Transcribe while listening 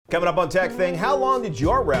Coming up on TekThing, how long did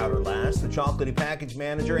your router last? The Chocolatey Package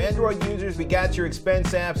Manager, Android users, we got your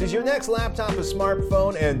expense apps. Is your next laptop a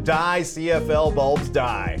smartphone? And die CFL bulbs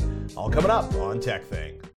die. All coming up on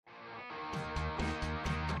TekThing.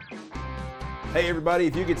 Hey everybody,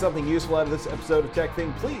 if you get something useful out of this episode of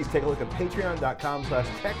TekThing, please take a look at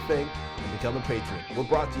patreon.com/TekThing and become a patron. We're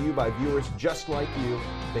brought to you by viewers just like you.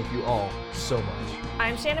 Thank you all so much.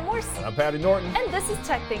 I'm Shannon Morse. And I'm Patty Norton. And this is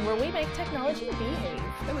TekThing, where we make technology behave.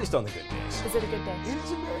 At least on the good days. Is it a good day? It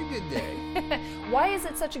is a very good day. Why is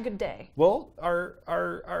it such a good day? Well,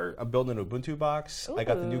 I'm building an Ubuntu box. Ooh. I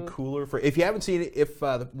got the new cooler for. If you haven't seen it,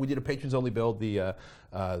 we did a patrons only build, the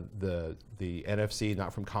NFC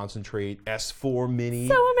not from concentrate S4 Mini.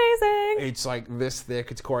 So amazing. It's like this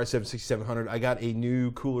thick. It's Core i7 6700. I got a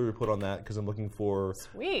new cooler to put on that because I'm looking for.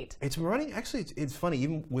 Sweet. It's running. Actually, it's funny.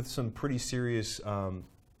 Even with some pretty serious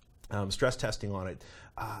stress testing on it,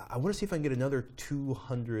 I want to see if I can get another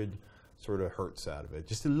 200 sort of hertz out of it,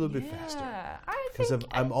 just a little bit faster. Because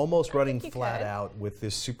I'm almost running flat out with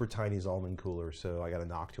this super tiny Zalman cooler, so I got a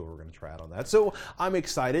knock tool we're going to try out on that. So I'm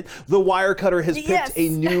excited. The wire cutter has picked a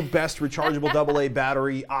new best rechargeable AA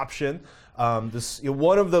battery option.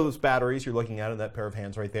 One of those batteries you're looking at in that pair of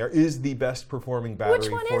hands right there is the best performing battery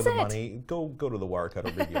for the money. Go to the wire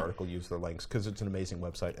cutter, read the article, use their links because it's an amazing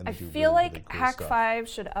website. And I feel like Hack 5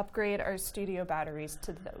 should upgrade our studio batteries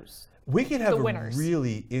to those. We could have a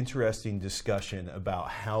really interesting discussion about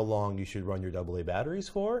how long you should run your AA batteries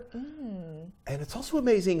for. And it's also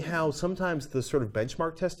amazing how sometimes the sort of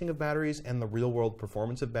benchmark testing of batteries and the real world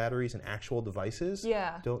performance of batteries and actual devices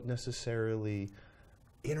don't necessarily.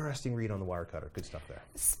 Interesting read on the wire cutter. Good stuff there.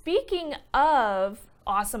 Speaking of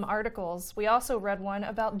awesome articles, we also read one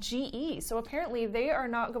about GE. So apparently they are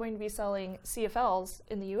not going to be selling CFLs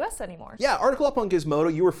in the US anymore. Yeah, article up on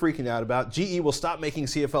Gizmodo you were freaking out about. GE will stop making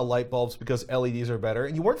CFL light bulbs because LEDs are better.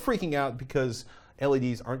 And you weren't freaking out because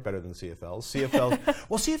LEDs aren't better than CFLs.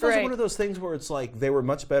 CFLs are one of those things where it's like they were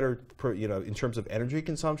much better, in terms of energy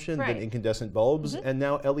consumption than incandescent bulbs, and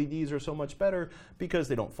now LEDs are so much better because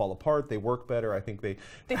they don't fall apart, they work better. I think they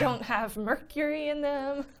don't have mercury in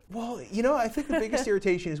them. Well, I think the biggest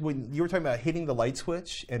irritation is when you were talking about hitting the light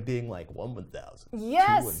switch and being like 1/1000.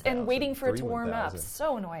 Yes, 2/1000, and waiting for it to warm 3/1000. up.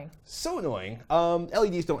 So annoying. So annoying.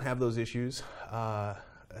 LEDs don't have those issues.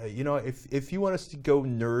 If you want us to go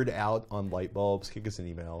nerd out on light bulbs, kick us an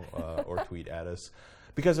email or tweet at us.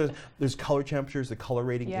 Because there's color temperatures, the color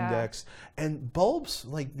rating index, and bulbs,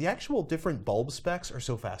 like the actual different bulb specs are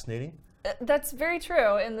so fascinating. That's very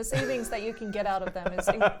true, and the savings that you can get out of them is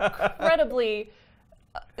incredibly...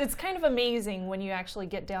 It's kind of amazing when you actually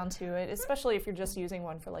get down to it, especially if you're just using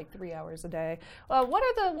one for like 3 hours a day. What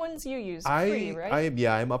are the ones you use? Cree, right?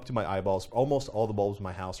 I'm up to my eyeballs. Almost all the bulbs in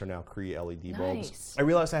my house are now Cree LED bulbs. I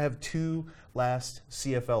realized I have 2 last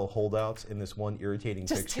CFL holdouts in this one irritating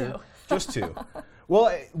fixture. Just two.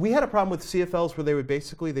 Well, we had a problem with CFLs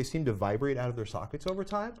where they seem to vibrate out of their sockets over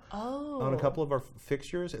time on a couple of our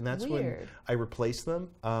fixtures, and that's when I replaced them.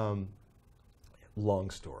 Long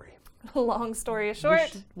story. Long story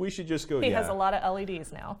short, we should just go. He has a lot of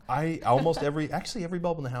LEDs now. Every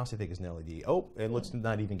bulb in the house I think is an LED. Oh, and let's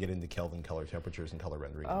not even get into Kelvin color temperatures and color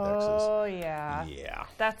rendering indexes. Oh yeah. Yeah.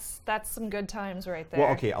 That's some good times right there. Well,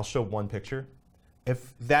 okay, I'll show one picture.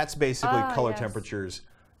 If that's basically color temperatures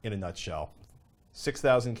in a nutshell.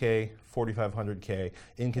 6,000K, 4,500K.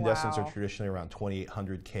 Incandescents are traditionally around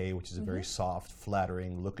 2,800K, which is a very soft,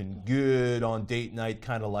 flattering, looking good on date night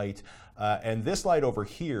kind of light. And this light over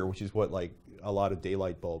here, which is what like a lot of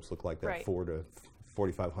daylight bulbs look like, that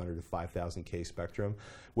 4,500 to 5,000K spectrum,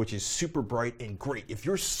 which is super bright and great. If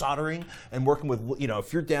you're soldering and working with,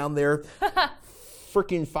 if you're down there,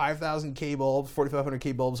 freaking 5,000K bulbs,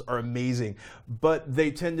 4,500K bulbs are amazing, but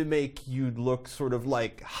they tend to make you look sort of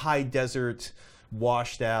like high desert,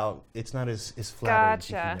 washed out. It's not as flattering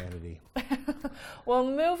to humanity. Well,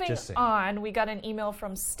 moving on, we got an email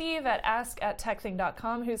from Steve at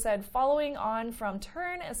ask@tekthing.com who said, following on from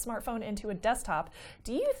turn a smartphone into a desktop,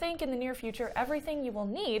 do you think in the near future everything you will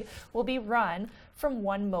need will be run from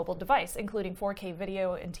one mobile device, including 4K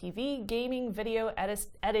video and TV, gaming, video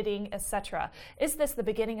editing, etc.? Is this the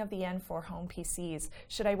beginning of the end for home PCs?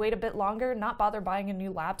 Should I wait a bit longer, not bother buying a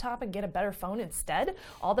new laptop and get a better phone instead?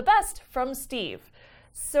 All the best, from Steve.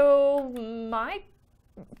 So my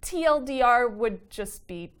TLDR would just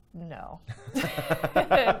be no.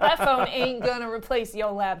 That phone ain't gonna replace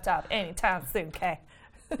your laptop anytime soon, okay?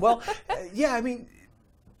 Well, yeah, I mean,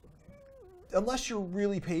 unless you're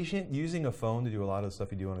really patient, using a phone to do a lot of the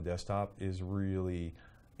stuff you do on a desktop is really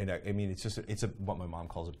And I mean, it's what my mom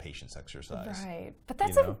calls a patience exercise. Right. But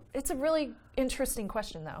that's it's a really interesting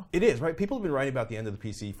question, though. It is, right? People have been writing about the end of the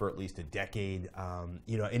PC for at least a decade.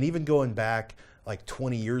 And even going back like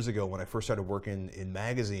 20 years ago when I first started working in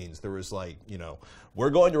magazines, there was like, we're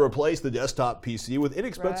going to replace the desktop PC with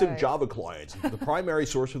inexpensive Java clients. The primary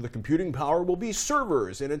source of the computing power will be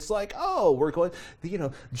servers. And it's like, oh, we're going,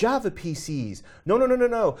 Java PCs. No.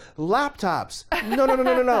 Laptops.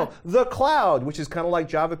 No. The cloud, which is kind of like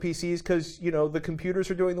Java PCs because, the computers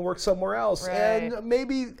are doing the work somewhere else. Right. And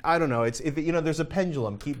maybe, I don't know, there's a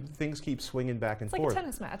pendulum. Things keep swinging back and forth. It's like a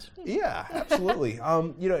tennis match. Yeah, absolutely.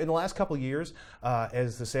 In the last couple of years,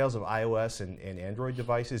 as the sales of iOS and Android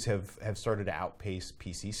devices have started to outpace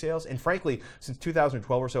PC sales, and frankly, since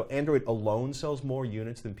 2012 or so, Android alone sells more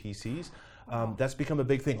units than PCs. That's become a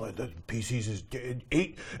big thing. Like, the PCs is dead,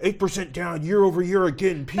 8% down year over year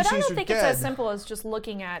again. PCs are dead. But I don't think it's as simple as just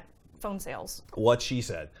looking at phone sales. What she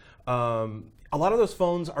said. A lot of those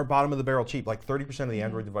phones are bottom of the barrel cheap. Like 30% of the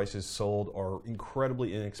Android devices sold are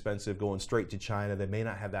incredibly inexpensive, going straight to China. They may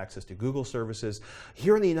not have access to Google services.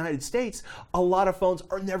 Here in the United States, a lot of phones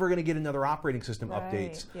are never going to get another operating system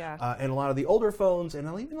updates. Yeah. And a lot of the older phones, and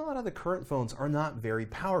even a lot of the current phones, are not very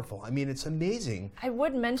powerful. I mean, it's amazing. I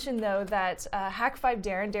would mention, though, that Hack5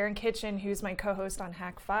 Darren Kitchen, who's my co-host on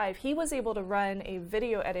Hack5, he was able to run a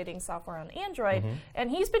video editing software on Android, and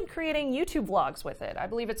he's been creating YouTube vlogs with it. I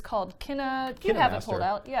believe it's called You have it pulled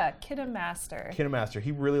out. Yeah, KineMaster. KineMaster.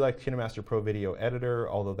 He really liked KineMaster Pro Video Editor,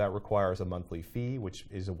 although that requires a monthly fee, which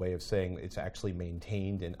is a way of saying it's actually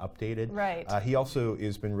maintained and updated. Right. He also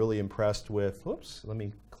has been really impressed with, let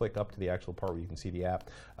me click up to the actual part where you can see the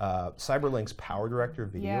app, Cyberlink's Power Director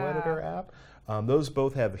Video Editor app. Those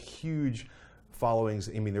both have huge followings.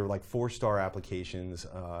 I mean, they're like 4-star applications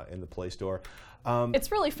in the Play Store.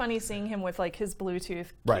 It's really funny seeing him with like his Bluetooth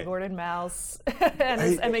keyboard and mouse and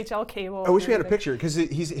his MHL cable. I wish we had a picture because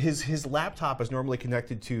his laptop is normally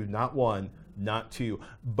connected to not one, not two,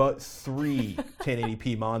 but 3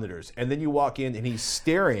 1080p monitors. And then you walk in and he's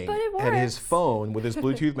staring at his phone with his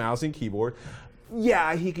Bluetooth mouse and keyboard.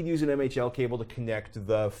 Yeah, he could use an MHL cable to connect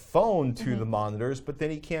the phone to the monitors, but then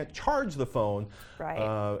he can't charge the phone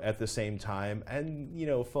at the same time.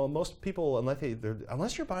 And for most people,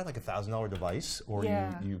 unless you're buying like a $1,000 device or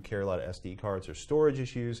you carry a lot of SD cards or storage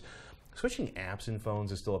issues, switching apps in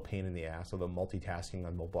phones is still a pain in the ass, although multitasking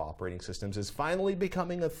on mobile operating systems is finally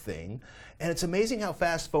becoming a thing. And it's amazing how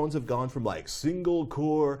fast phones have gone from like single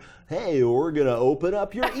core, hey, we're going to open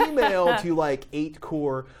up your email, to like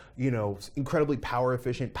 8-core, incredibly power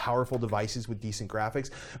efficient, powerful devices with decent graphics.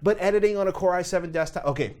 But editing on a Core i7 desktop,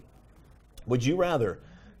 okay, would you rather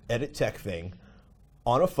edit TekThing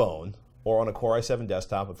on a phone or on a Core i7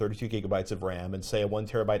 desktop with 32 gigabytes of RAM and say a 1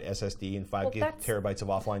 terabyte SSD and 5 terabytes of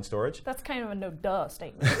offline storage? That's kind of a no-duh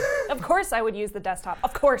statement. Of course I would use the desktop.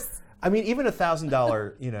 Of course. I mean, even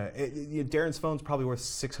 $1,000, Darren's phone's probably worth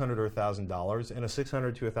 $600 or $1,000, and a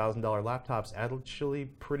 $600 to $1,000 laptop's actually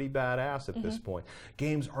pretty badass at this point.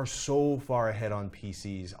 Games are so far ahead on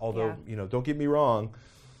PCs, although, don't get me wrong,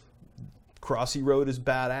 Crossy Road is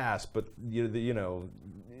badass, but,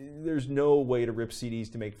 there's no way to rip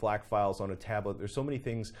CDs to make FLAC files on a tablet. There's so many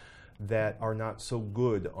things that are not so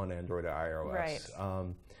good on Android or iOS. Right.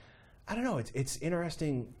 I don't know. It's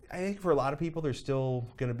interesting. I think for a lot of people, there's still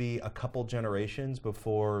going to be a couple generations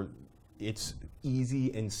before it's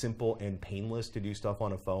easy and simple and painless to do stuff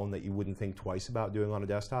on a phone that you wouldn't think twice about doing on a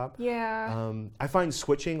desktop. Yeah. I find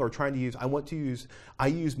switching or trying to use, I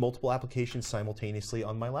use multiple applications simultaneously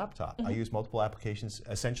on my laptop. I use multiple applications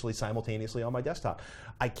essentially simultaneously on my desktop.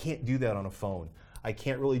 I can't do that on a phone. I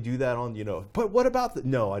can't really do that on, but what about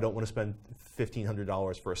no, I don't want to spend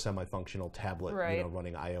 $1,500 for a semi-functional tablet,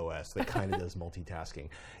 running iOS that kind of does multitasking.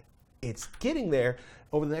 It's getting there.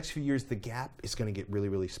 Over the next few years, the gap is going to get really,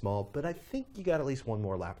 really small, but I think you got at least one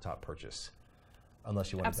more laptop purchase,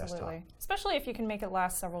 unless you want a desktop. Absolutely. Especially if you can make it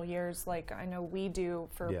last several years, like I know we do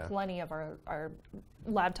for plenty of our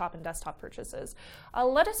laptop and desktop purchases.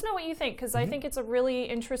 Let us know what you think, because I think it's a really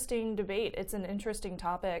interesting debate. It's an interesting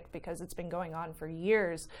topic because it's been going on for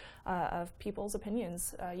years of people's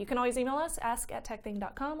opinions. You can always email us,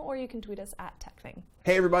 ask@tekthing.com, or you can tweet us @TekThing.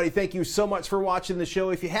 Hey everybody, thank you so much for watching the show.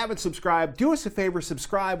 If you haven't subscribed, do us a favor,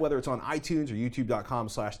 subscribe, whether it's on iTunes or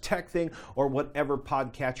youtube.com/TekThing or whatever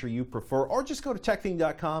podcatcher you prefer, or just go to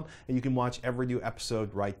TekThing.com, and you can watch every new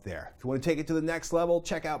episode right there. If you want to take it to the next level,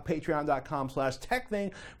 check out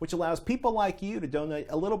Patreon.com/TekThing, which allows people like you to donate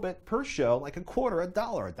a little bit per show, like a quarter,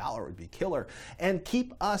 $1. $1 would be killer, and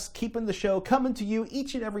keeping the show coming to you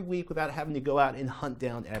each and every week without having to go out and hunt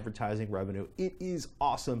down advertising revenue. It is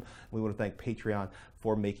awesome. We want to thank Patreon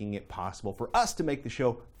for making it possible for us to make the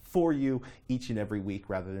show for you each and every week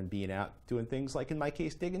rather than being out doing things like, in my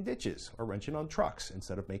case, digging ditches or wrenching on trucks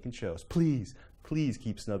instead of making shows. Please, please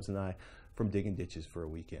keep Snubs and I from digging ditches for a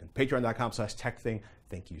weekend. Patreon.com/TekThing.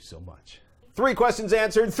 Thank you so much. 3 questions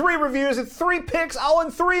answered, 3 reviews, and 3 picks, all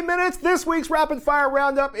in 3 minutes. This week's rapid fire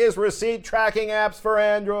roundup is receipt tracking apps for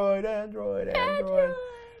Android.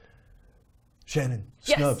 Shannon,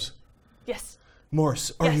 yes. Snubs. Yes.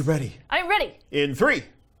 Morse, are you ready? I'm ready. In 3,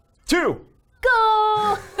 2,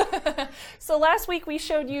 go! So last week we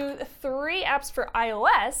showed you 3 apps for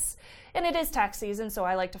iOS, and it is tax season, so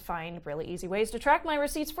I like to find really easy ways to track my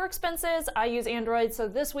receipts for expenses. I use Android, so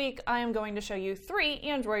this week I am going to show you 3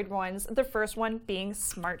 Android ones, the first one being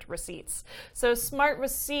Smart Receipts. So Smart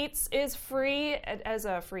Receipts is free as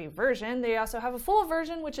a free version. They also have a full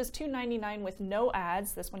version, which is $2.99 with no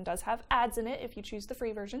ads. This one does have ads in it if you choose the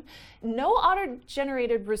free version. No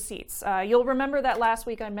auto-generated receipts. You'll remember that last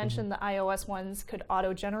week I mentioned the iOS ones could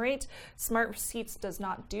auto-generate. Smart Receipts does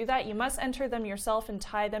not do that. You must enter them yourself and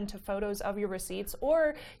tie them to photos of your receipts,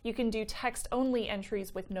 or you can do text-only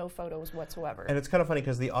entries with no photos whatsoever. And it's kind of funny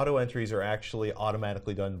because the auto entries are actually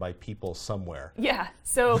automatically done by people somewhere. Yeah,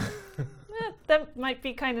 so that might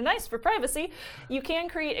be kind of nice for privacy. You can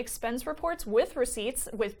create expense reports with receipts,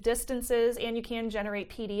 with distances, and you can generate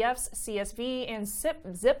PDFs, CSV, and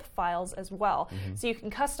zip files as well. So you can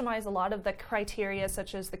customize a lot of the criteria,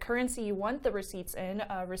 such as the currency you want the receipts in,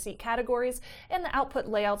 receipt categories, and the output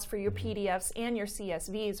layouts for your PDFs and your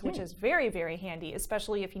CSVs, which is very, very handy,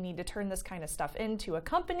 especially if you need to turn this kind of stuff into a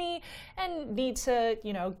company and need to,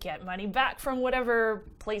 get money back from whatever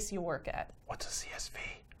place you work at. What's a CSV?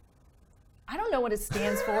 I don't know what it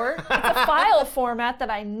stands for. It's a file format that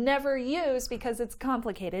I never use because it's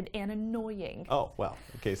complicated and annoying. Oh, well,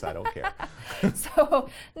 in case I don't care. So,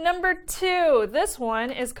 number 2, this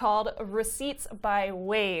one is called Receipts by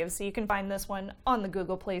Wave. So you can find this one on the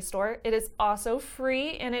Google Play Store. It is also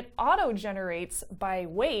free, and it auto-generates by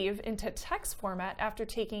Wave into text format after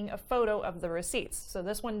taking a photo of the receipts. So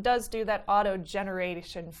this one does do that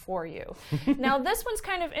auto-generation for you. Now, this one's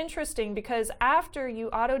kind of interesting because after you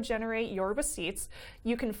auto-generate your receipts,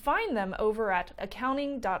 you can find them over at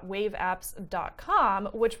accounting.waveapps.com,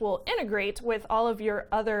 which will integrate with all of your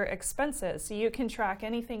other expenses. So you can track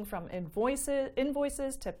anything from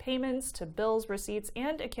invoices to payments to bills, receipts,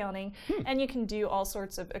 and accounting, and you can do all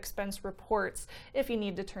sorts of expense reports if you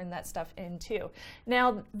need to turn that stuff in too.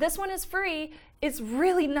 Now, this one is free. It's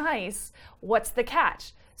really nice. What's the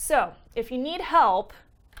catch? So if you need help,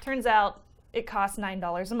 turns out it costs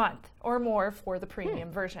 $9 a month or more for the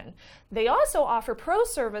premium version. They also offer pro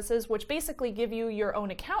services, which basically give you your own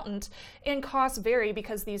accountant, and costs vary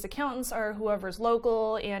because these accountants are whoever's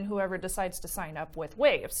local and whoever decides to sign up with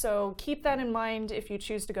Wave. So keep that in mind if you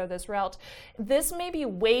choose to go this route. This may be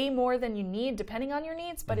way more than you need depending on your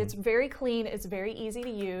needs, but it's very clean, it's very easy to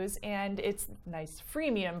use, and it's nice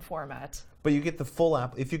freemium format. But you get the full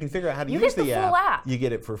app. If you can figure out how to use the app, you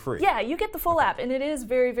get it for free. Yeah, you get the full app, and it is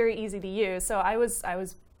very, very easy to use. So I was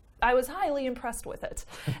highly impressed with it.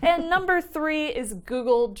 And number 3 is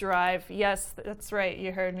Google Drive. Yes, that's right.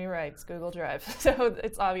 You heard me right. It's Google Drive. So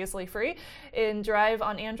it's obviously free. And Drive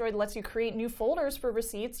on Android lets you create new folders for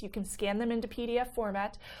receipts. You can scan them into PDF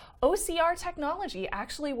format. OCR technology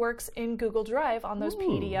actually works in Google Drive on those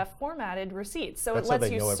PDF formatted receipts. So that's it lets how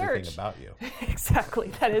they you know search everything about you.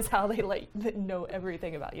 Exactly. That is how they know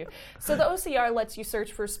everything about you. So the OCR lets you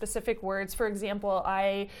search for specific words. For example,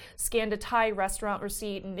 I scanned a Thai restaurant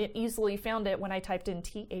receipt and it easily found it when I typed in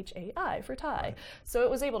THAI for Thai. Right. So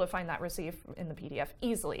it was able to find that receipt in the PDF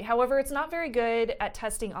easily. However, it's not very good at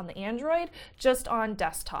testing on the Android, just on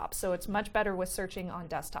desktop. So it's much better with searching on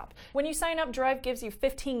desktop. When you sign up, Drive gives you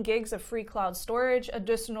 15 gigs of free cloud storage.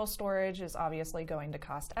 Additional storage is obviously going to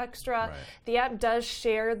cost extra. Right. The app does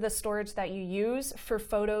share the storage that you use for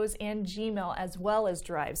Photos and Gmail as well as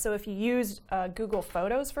Drive. So if you use Google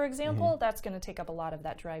Photos, for example, that's going to take up a lot of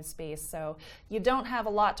that Drive space. So you don't have a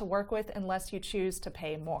lot to work with unless you choose to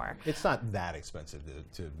pay more. It's not that expensive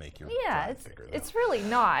to make your Drive bigger, it's really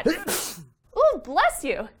not. Ooh, bless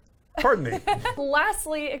you. Pardon me.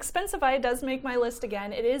 Lastly, Expensify does make my list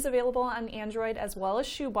again. It is available on Android as well as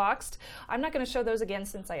Shoeboxed. I'm not going to show those again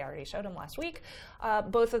since I already showed them last week.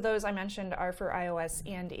 Both of those I mentioned are for iOS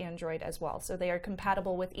and Android as well, so they are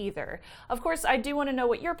compatible with either. Of course, I do want to know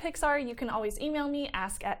what your picks are. You can always email me,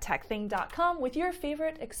 ask@TekThing.com, with your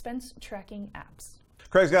favorite expense tracking apps.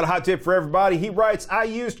 Craig's got a hot tip for everybody. He writes, I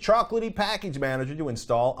use Chocolatey Package Manager to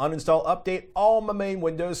install, uninstall, update all my main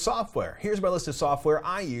Windows software. Here's my list of software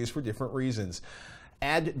I use for different reasons.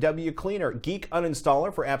 Add W Cleaner, Geek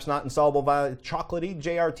Uninstaller for apps not installable via Chocolatey,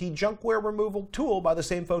 JRT Junkware Removal Tool by the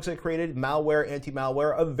same folks that created Malware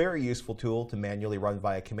Anti-Malware, a very useful tool to manually run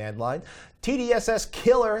via command line. TDSS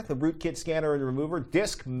Killer, the rootkit scanner and remover.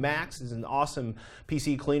 Disk Max is an awesome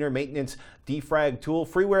PC cleaner maintenance defrag tool.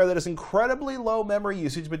 Freeware that is incredibly low memory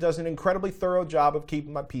usage but does an incredibly thorough job of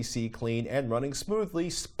keeping my PC clean and running smoothly.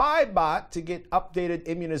 Spybot to get updated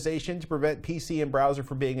immunization to prevent PC and browser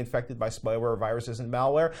from being infected by spyware, viruses, and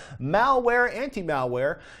malware. Malware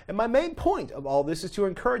Anti-Malware. And my main point of all this is to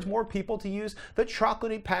encourage more people to use the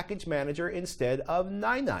Chocolatey Package Manager instead of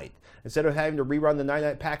Ninite. Instead of having to rerun the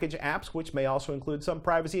Ninite package apps, which may also include some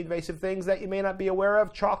privacy invasive things that you may not be aware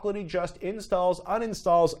of, Chocolatey just installs,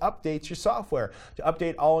 uninstalls, updates your software. To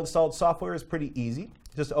update all installed software is pretty easy.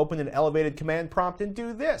 Just open an elevated command prompt and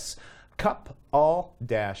do this. Cup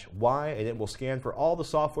all-y, and it will scan for all the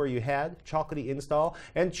software you had, Chocolatey install,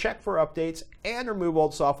 and check for updates and remove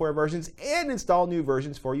old software versions and install new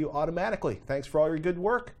versions for you automatically. Thanks for all your good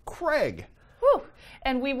work, Craig. Whew.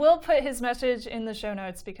 And we will put his message in the show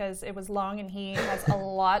notes because it was long and he has a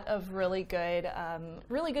lot of really good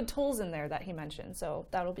tools in there that he mentioned. So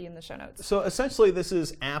that'll be in the show notes. So essentially this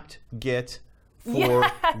is apt-get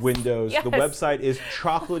for Windows. Yes. The website is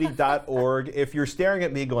chocolatey.org. If you're staring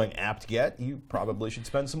at me going apt-get, you probably should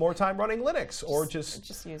spend some more time running Linux or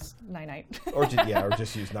just use Ninite. or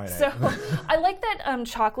just use Ninite. So I like that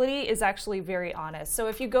Chocolatey is actually very honest. So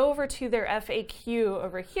if you go over to their FAQ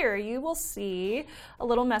over here, you will see a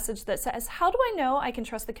little message that says, how do I know I can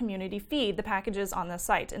trust the community feed the packages on the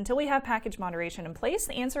site? Until we have package moderation in place,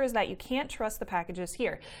 the answer is that you can't trust the packages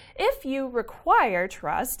here. If you require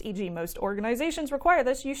trust, e.g. most organizations require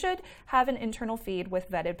this, you should have an internal feed with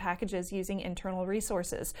vetted packages using internal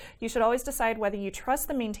resources. You should always decide whether you trust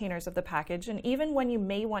the maintainers of the package, and even when you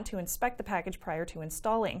may want to inspect the package prior to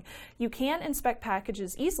installing. You can inspect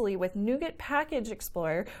packages easily with NuGet Package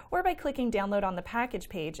Explorer or by clicking download on the package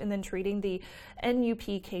page and then treating the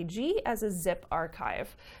NUPKG as a zip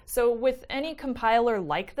archive. So with any compiler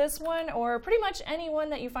like this one, or pretty much any one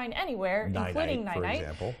that you find anywhere, including Ninite, for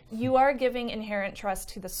example, you are giving inherent trust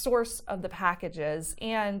to the source of the packages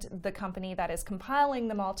and the company that is compiling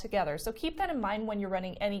them all together. So keep that in mind when you're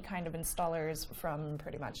running any kind of installers from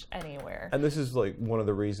pretty much anywhere. And this is like one of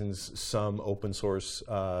the reasons some open source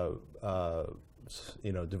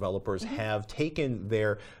developers have taken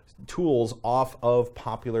their tools off of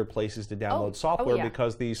popular places to download software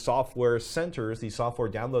because these software centers, these software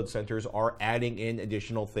download centers are adding in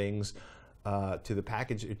additional things to the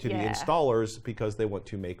package, to the installers, because they want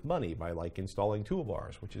to make money by like installing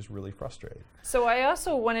toolbars, which is really frustrating. So I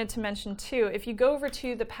also wanted to mention too, if you go over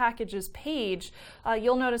to the packages page,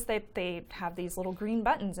 you'll notice that they have these little green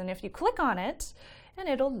buttons, and if you click on it, and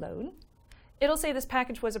it'll load, it'll say this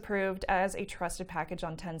package was approved as a trusted package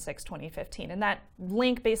on 10/6/2015. And that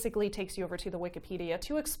link basically takes you over to the Wikipedia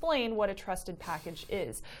to explain what a trusted package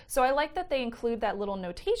is. So I like that they include that little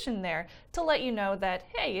notation there to let you know that,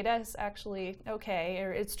 hey, it is actually okay,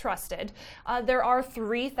 or it's trusted. There are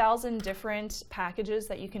 3,000 different packages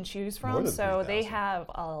that you can choose from, so they have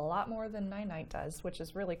a lot more than Ninite does, which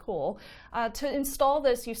is really cool. To install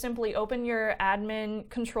this, you simply open your admin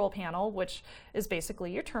control panel, which is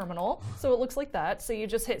basically your terminal. So it looks like that. So you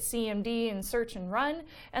just hit CMD and search and run,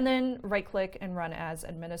 and then right click and run as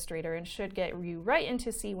administrator, and should get you right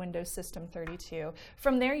into C Windows System 32.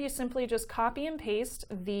 From there, you simply just copy and paste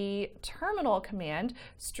the terminal command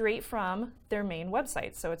straight from their main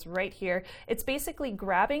website. So it's right here. It's basically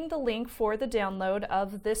grabbing the link for the download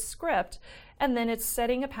of this script, and then it's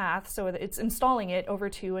setting a path, so it's installing it over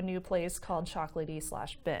to a new place called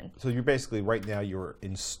chocolatey/bin. So you're basically, right now, you're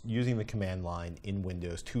using the command line in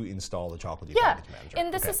Windows to install the Chocolatey Package Manager.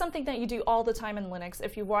 And this is something that you do all the time in Linux.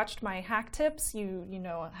 If you watched my hack tips, you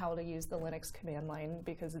know how to use the Linux command line,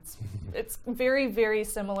 because it's very, very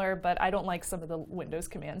similar, but I don't like some of the Windows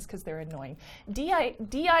commands because they're annoying.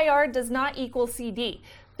 dir does not equal cd.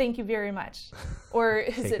 Thank you very much. Or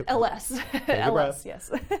is it ls? ls,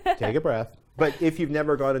 yes. Take a breath. But if you've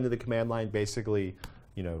never gone into the command line, basically,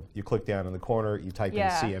 you click down in the corner, you type in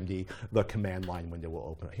CMD, the command line window will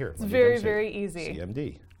open up. Here, it's very, very easy.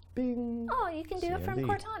 CMD. Bing. Oh, you can do it from Sandy.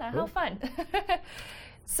 Cortana. Oh. How fun.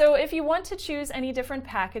 So if you want to choose any different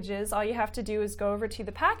packages, all you have to do is go over to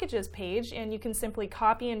the packages page and you can simply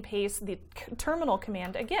copy and paste the terminal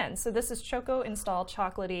command again. So this is choco install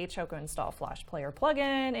chocolatey, choco install flash player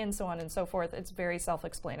plugin, and so on and so forth. It's very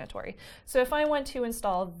self-explanatory. So if I want to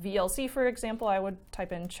install VLC, for example, I would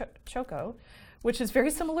type in choco, which is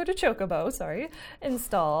very similar to Chocobo, sorry.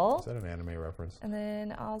 Install. Is that an anime reference? And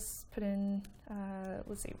then I'll put in,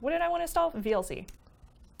 let's see, what did I want to install? VLC.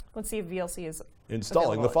 Let's see if VLC is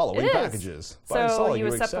installing available. the following It packages. Is. So you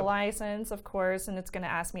accept the license, of course, and it's going to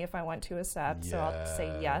ask me if I want to accept. Yes. So I'll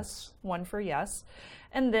say yes, 1 for yes.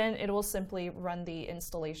 And then it will simply run the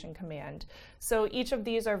installation command. So each of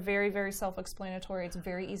these are very, very self-explanatory. It's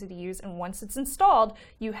very easy to use. And once it's installed,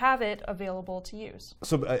 you have it available to use.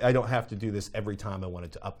 So I don't have to do this every time I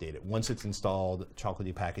wanted to update it. Once it's installed,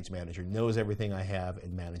 Chocolatey Package Manager knows everything I have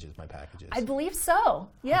and manages my packages. I believe so.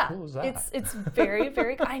 Yeah. How cool is that? It's very,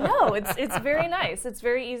 very, I know, it's very nice. It's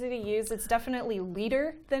very easy to use. It's definitely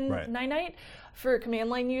leader than Ninite for command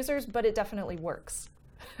line users, but it definitely works.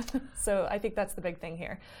 So I think that's the big thing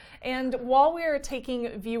here. And while we're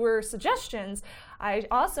taking viewer suggestions, I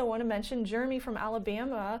also want to mention Jeremy from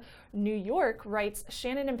Alabama, New York writes,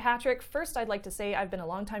 Shannon and Patrick, first I'd like to say I've been a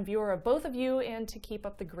longtime viewer of both of you and to keep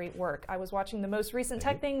up the great work. I was watching the most recent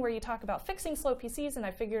TekThing where you talk about fixing slow PCs, and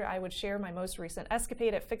I figured I would share my most recent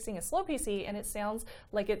escapade at fixing a slow PC, and it sounds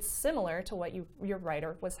like it's similar to what your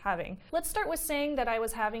writer was having. Let's start with saying that I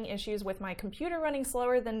was having issues with my computer running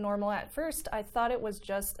slower than normal at first. I thought it was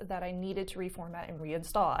just that I needed to reformat and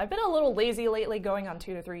reinstall. I've been a little lazy lately, going on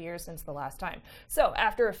 2 to 3 years since the last time. So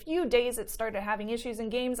after a few days it started having issues in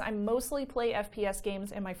games. I mostly play FPS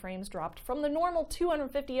games and my frames dropped from the normal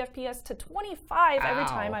 250 FPS to 25 every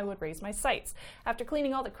time I would raise my sights. After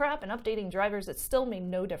cleaning all the crap and updating drivers, it still made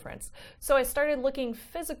no difference. So I started looking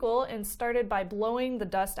physical and started by blowing the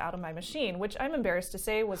dust out of my machine, which I'm embarrassed to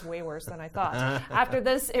say was way worse than I thought. After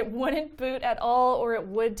this, it wouldn't boot at all, or it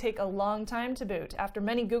would take a long time to boot. After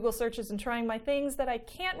many Google searches and trying my things that I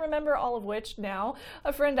can't remember all of which now,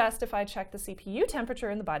 a friend asked if I checked the CPU temperature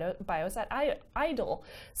in the BIOS at idle.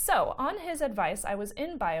 So on his advice, I was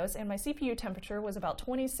in BIOS and my CPU temperature was about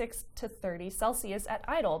 26 to 30 Celsius at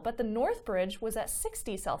idle, but the north bridge was at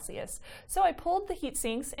 60 Celsius. So I pulled the heat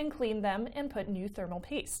sinks and cleaned them and put new thermal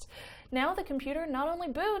paste. Now the computer not only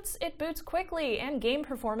boots, it boots quickly, and game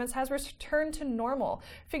performance has returned to normal.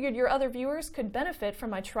 Figured your other viewers could benefit from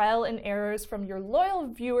my trial and errors from your loyal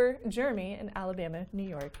viewer, Jeremy, in Alabama, New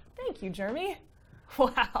York. Thank you, Jeremy.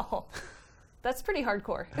 Wow. That's pretty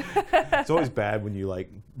hardcore. It's always bad when you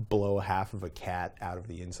like blow half of a cat out of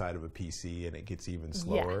the inside of a PC and it gets even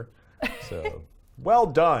slower. Yeah. So, well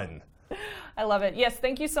done. I love it. Yes,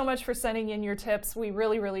 thank you so much for sending in your tips. We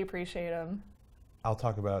really, really appreciate them. I'll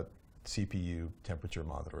talk about CPU temperature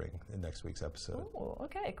monitoring in next week's episode. Oh,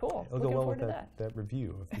 okay, cool. It'll go well with that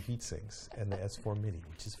review of the heat sinks and the S4 Mini,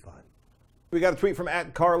 which is fun. We got a tweet from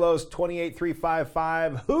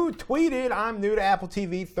 @Carlos28355 who tweeted, I'm new to Apple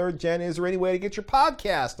TV 3rd Gen. Is there any way to get your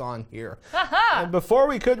podcast on here? And before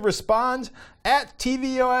we could respond,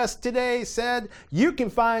 @TVOS Today said, you can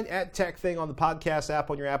find @TekThing on the podcast app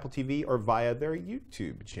on your Apple TV or via their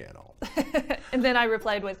YouTube channel. And then I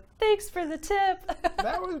replied with, thanks for the tip.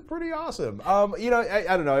 That was pretty awesome. You know,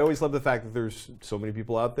 I don't know. I always love the fact that there's so many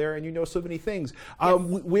people out there and you know so many things. Yes.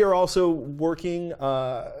 We are also working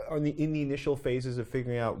in the initial phases of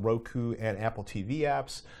figuring out Roku and Apple TV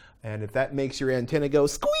apps. And if that makes your antenna go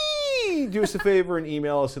squee, do us a favor and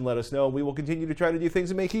email us and let us know. We will continue to try to do things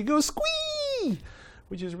that make you go squee,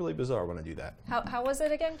 which is really bizarre when I do that. How was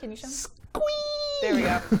it again? Can you show me? Squee! There we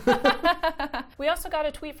go. We also got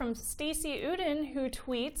a tweet from Stacy Uden, who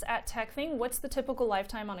tweets @TekThing, what's the typical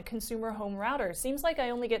lifetime on a consumer home router? Seems like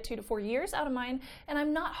I only get 2 to 4 years out of mine, and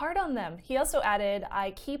I'm not hard on them. He also added,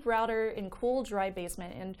 I keep router in cool, dry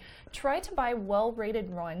basement and try to buy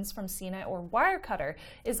well-rated runs from CNET or Wirecutter.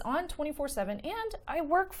 Is on 24/7, and I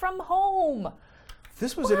work from home.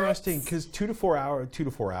 This was interesting because 2 to 4 hours, 2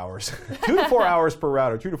 to 4 hours, 2 to 4 hours per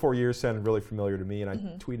router, 2 to 4 years sounded really familiar to me, and I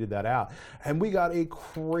tweeted that out. And we got a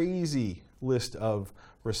crazy list of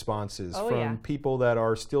responses from people that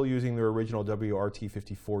are still using their original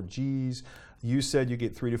WRT54Gs. You said you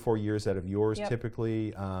get 3 to 4 years out of yours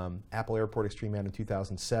typically. Apple Airport Extreme out in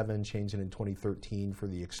 2007, changed it in 2013 for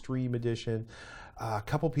the Extreme Edition. A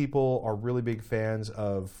couple people are really big fans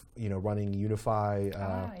of running Unify.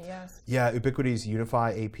 Yes. Yeah, Ubiquity's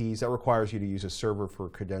Unify APs. That requires you to use a server for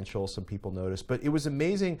credentials. Some people notice, but it was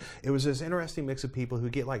amazing. It was this interesting mix of people who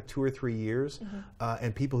get like 2 or 3 years,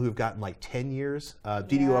 and people who've gotten like 10 years.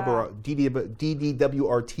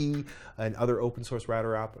 DDWRT and other open source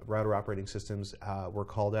router operating systems were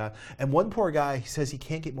called out. And one poor guy, he says he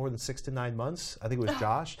can't get more than 6 to 9 months. I think it was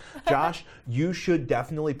Josh. Josh, you should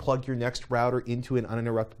definitely plug your next router into an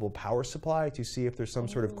uninterruptible power supply to see if there's some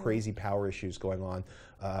sort of crazy power issues going on.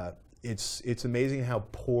 It's amazing how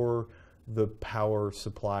poor the power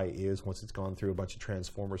supply is once it's gone through a bunch of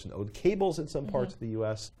transformers and old cables in some parts of the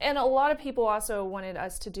U.S. And a lot of people also wanted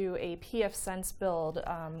us to do a PFSense build.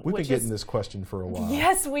 We've been getting this question for a while.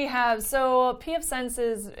 Yes, we have. So PFSense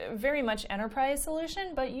is very much enterprise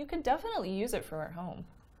solution, but you could definitely use it for at home.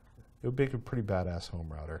 It would make a pretty badass home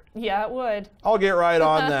router. Yeah, it would. I'll get right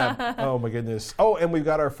on that. Oh my goodness. Oh, and we've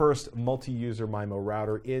got our first multi-user MIMO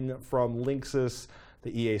router in from Linksys,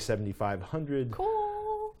 the EA7500.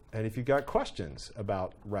 Cool. And if you've got questions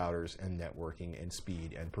about routers and networking and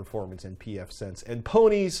speed and performance and PFSense and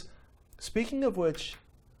ponies, speaking of which,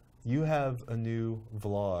 you have a new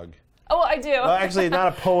vlog. Oh, I do. Actually, not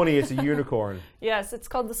a pony, it's a unicorn. Yes, it's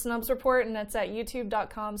called the Snubs Report, and it's at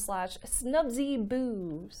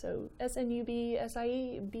youtube.com/snubsieboo. So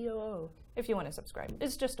SNUBSIEBOO. If you want to subscribe.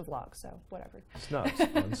 It's just a vlog, so whatever. Snubs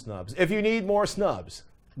on Snubs. If you need more snubs,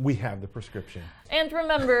 we have the prescription. And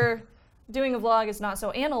remember, doing a vlog is not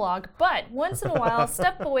so analog, but once in a while,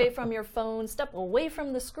 step away from your phone, step away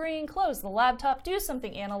from the screen, close the laptop, do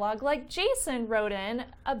something analog like Jason wrote in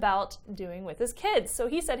about doing with his kids. So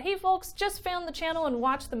he said, hey folks, just found the channel and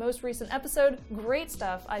watched the most recent episode. Great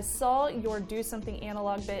stuff. I saw your do something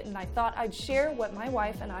analog bit and I thought I'd share what my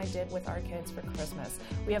wife and I did with our kids for Christmas.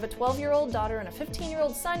 We have a 12-year-old daughter and a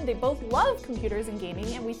 15-year-old son. They both love computers and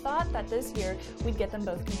gaming, and we thought that this year we'd get them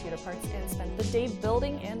both computer parts and spend the day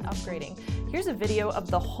building and upgrading. Here's a video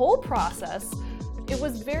of the whole process. It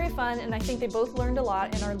was very fun, and I think they both learned a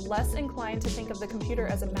lot and are less inclined to think of the computer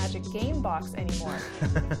as a magic game box anymore.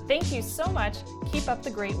 Thank you so much. Keep up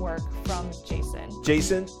the great work, from Jason.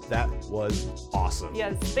 Jason, that was awesome.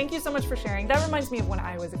 Yes, thank you so much for sharing. That reminds me of when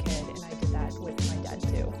I was a kid, and I did that with my dad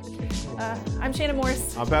too. I'm Shannon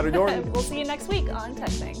Morse. I'm Patrick Dorton. We'll see you next week on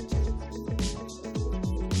TekThing.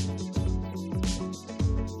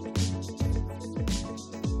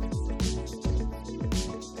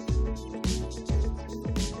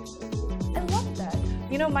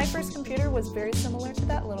 You know, my first computer was very similar to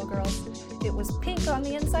that little girl's. It was pink on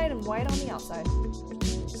the inside and white on the outside.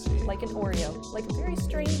 Like an Oreo. Like a very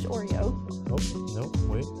strange Oreo. Oh, no,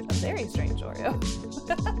 wait. A very strange Oreo.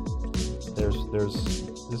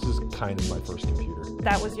 This is kind of my first computer.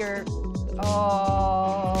 That was your,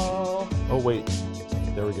 oh. Oh, wait.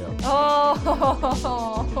 There we go.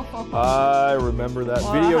 Oh. I remember that.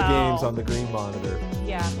 Wow. Video games on the green monitor.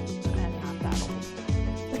 Yeah, and not that old.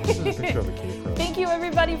 This is a picture of a K-Pro. Thank you,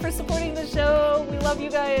 everybody, for supporting the show. We love you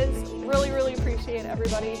guys. Really, really appreciate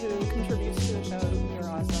everybody who contributes to the show. You're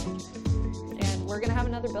awesome. And we're going to have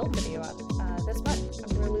another build video up this month.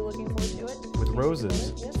 I'm really looking forward to it. With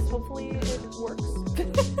roses. Yes, hopefully it works.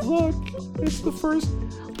 Look, it's the first.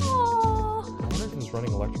 Aww. I wonder if it's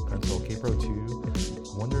running electric pencil, K-Pro 2.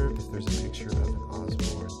 I wonder if there's a picture of an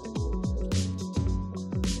Osborne.